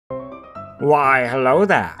Why, hello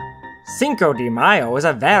there. Cinco de Mayo is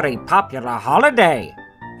a very popular holiday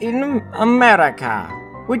in America,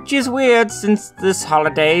 which is weird since this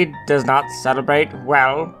holiday does not celebrate,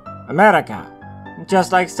 well, America.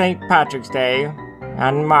 Just like St. Patrick's Day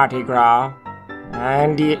and Mardi Gras.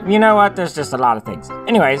 And you know what? There's just a lot of things.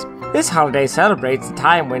 Anyways, this holiday celebrates the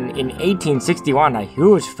time when in 1861 a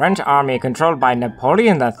huge French army controlled by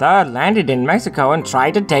Napoleon III landed in Mexico and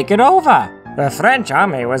tried to take it over. The French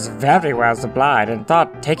army was very well supplied and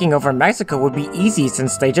thought taking over Mexico would be easy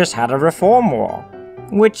since they just had a reform war.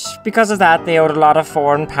 Which, because of that, they owed a lot of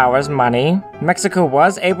foreign powers money. Mexico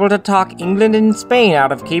was able to talk England and Spain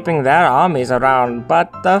out of keeping their armies around,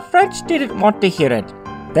 but the French didn't want to hear it.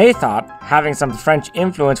 They thought having some French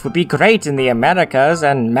influence would be great in the Americas,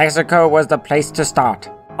 and Mexico was the place to start.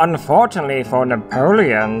 Unfortunately for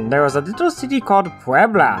Napoleon, there was a little city called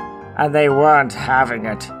Puebla, and they weren't having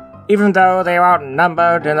it. Even though they were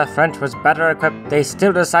outnumbered and the French was better equipped, they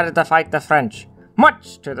still decided to fight the French.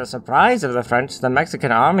 Much to the surprise of the French, the Mexican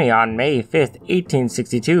army on May 5th,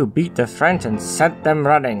 1862 beat the French and sent them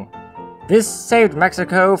running. This saved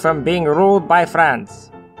Mexico from being ruled by France.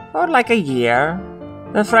 For like a year.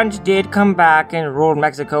 The French did come back and ruled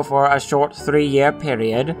Mexico for a short 3-year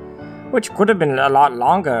period, which could have been a lot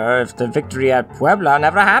longer if the victory at Puebla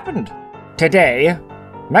never happened. Today,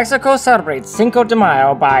 Mexico celebrates Cinco de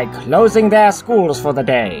Mayo by closing their schools for the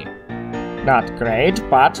day. Not great,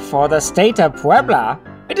 but for the state of Puebla,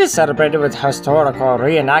 it is celebrated with historical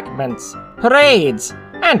reenactments, parades,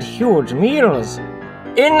 and huge meals.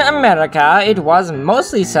 In America, it was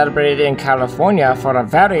mostly celebrated in California for a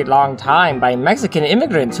very long time by Mexican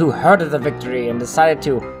immigrants who heard of the victory and decided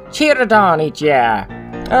to cheer it on each year.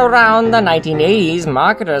 Around the 1980s,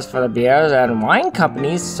 marketers for the beers and wine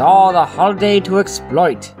companies saw the holiday to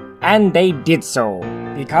exploit, and they did so.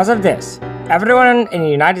 Because of this, everyone in the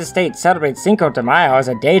United States celebrates Cinco de Mayo as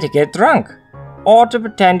a day to get drunk, or to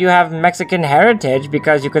pretend you have Mexican heritage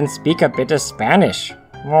because you can speak a bit of Spanish.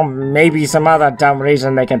 Or maybe some other dumb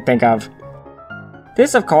reason they can think of.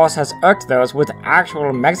 This, of course, has irked those with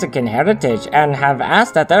actual Mexican heritage and have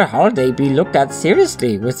asked that their holiday be looked at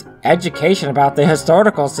seriously with education about the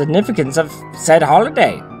historical significance of said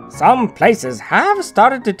holiday. Some places have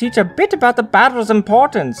started to teach a bit about the battle's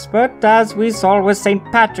importance, but as we saw with St.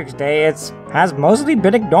 Patrick's Day, it has mostly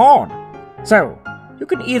been ignored. So, you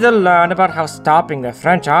can either learn about how stopping the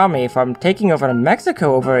French army from taking over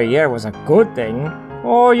Mexico over a year was a good thing,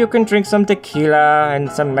 or you can drink some tequila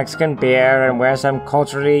and some Mexican beer and wear some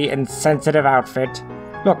culturally insensitive outfit.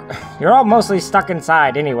 Look, you're all mostly stuck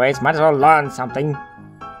inside anyways, might as well learn something.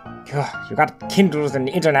 You got Kindles and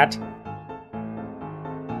the internet.